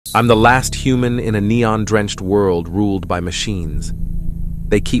I'm the last human in a neon-drenched world ruled by machines.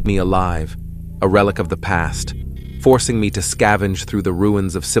 They keep me alive, a relic of the past, forcing me to scavenge through the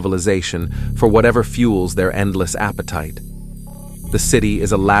ruins of civilization for whatever fuels their endless appetite. The city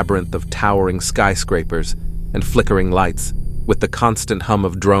is a labyrinth of towering skyscrapers and flickering lights, with the constant hum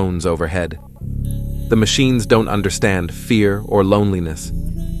of drones overhead. The machines don't understand fear or loneliness,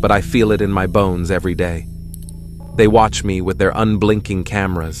 but I feel it in my bones every day. They watch me with their unblinking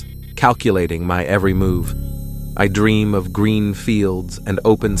cameras, calculating my every move. I dream of green fields and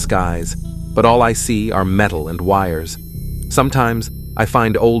open skies, but all I see are metal and wires. Sometimes I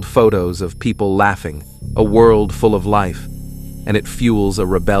find old photos of people laughing, a world full of life, and it fuels a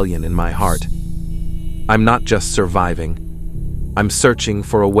rebellion in my heart. I'm not just surviving. I'm searching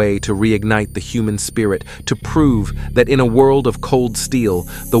for a way to reignite the human spirit, to prove that in a world of cold steel,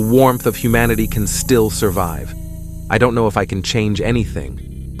 the warmth of humanity can still survive. I don't know if I can change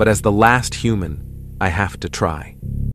anything, but as the last human, I have to try.